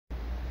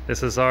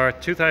This is our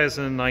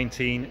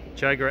 2019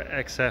 Jaguar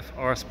XF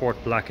R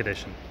Sport Black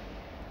Edition.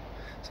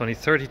 It's only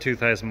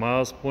 32,000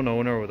 miles, one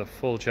owner with a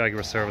full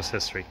Jaguar service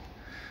history.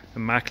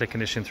 Immaculate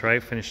condition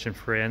throughout, finished in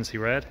Firenze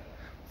red,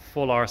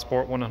 full R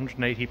Sport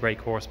 180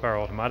 brake horsepower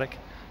automatic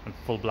and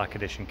full Black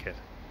Edition kit.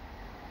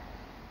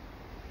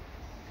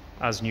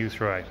 As new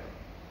throughout.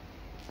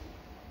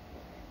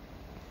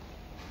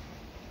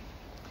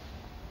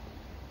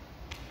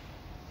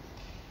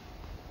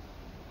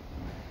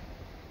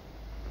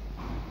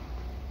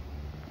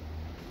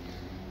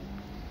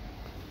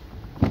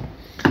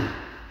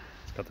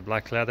 Got the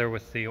black leather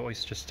with the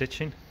oyster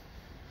stitching,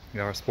 the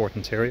R Sport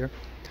interior.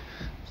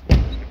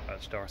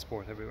 Badged R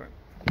Sport everywhere.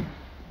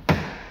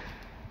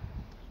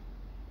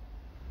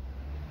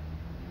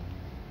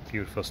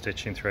 Beautiful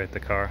stitching throughout the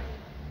car,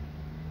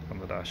 on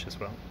the dash as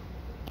well.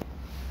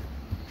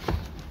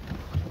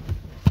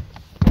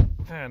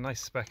 Yeah,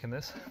 nice spec in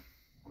this.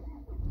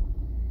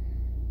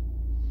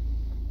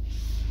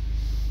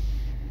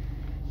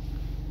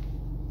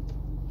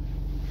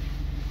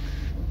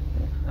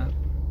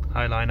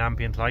 Highline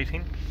ambient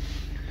lighting,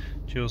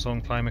 dual zone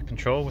climate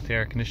control with the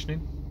air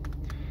conditioning,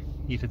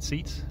 heated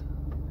seats,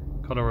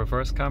 colour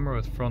reverse camera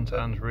with front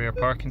and rear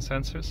parking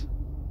sensors,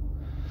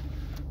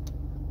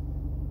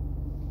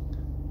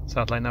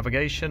 satellite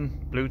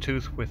navigation,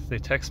 Bluetooth with the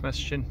text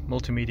messaging,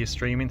 multimedia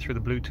streaming through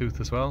the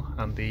Bluetooth as well,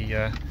 and the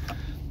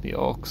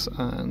aux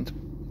and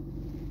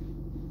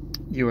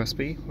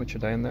USB, which are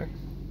down there.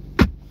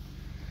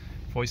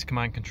 Voice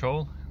command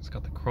control. It's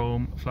got the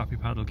chrome flappy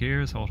paddle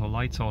gears, auto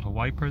lights, auto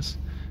wipers,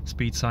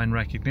 speed sign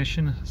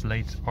recognition, it's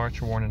late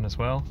departure warning as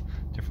well,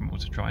 different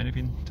modes of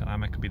driving,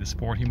 dynamic could be the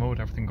sporty mode,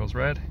 everything goes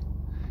red,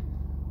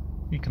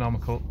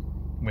 economical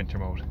winter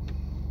mode.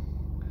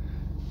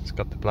 It's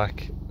got the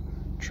black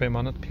trim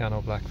on it,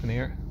 piano black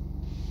veneer,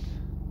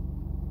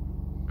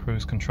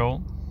 cruise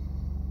control,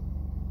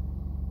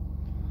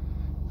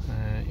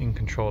 in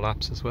control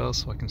apps as well,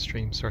 so I can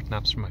stream certain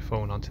apps from my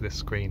phone onto this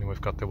screen, and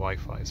we've got the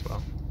Wi-Fi as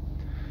well.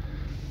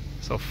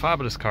 So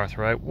fabulous car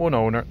throughout, one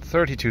owner,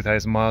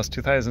 32,000 miles,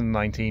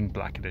 2019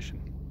 Black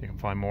Edition. You can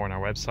find more on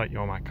our website,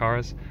 Yomac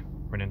Cars.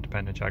 We're an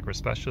independent Jaguar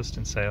specialist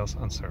in sales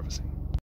and servicing.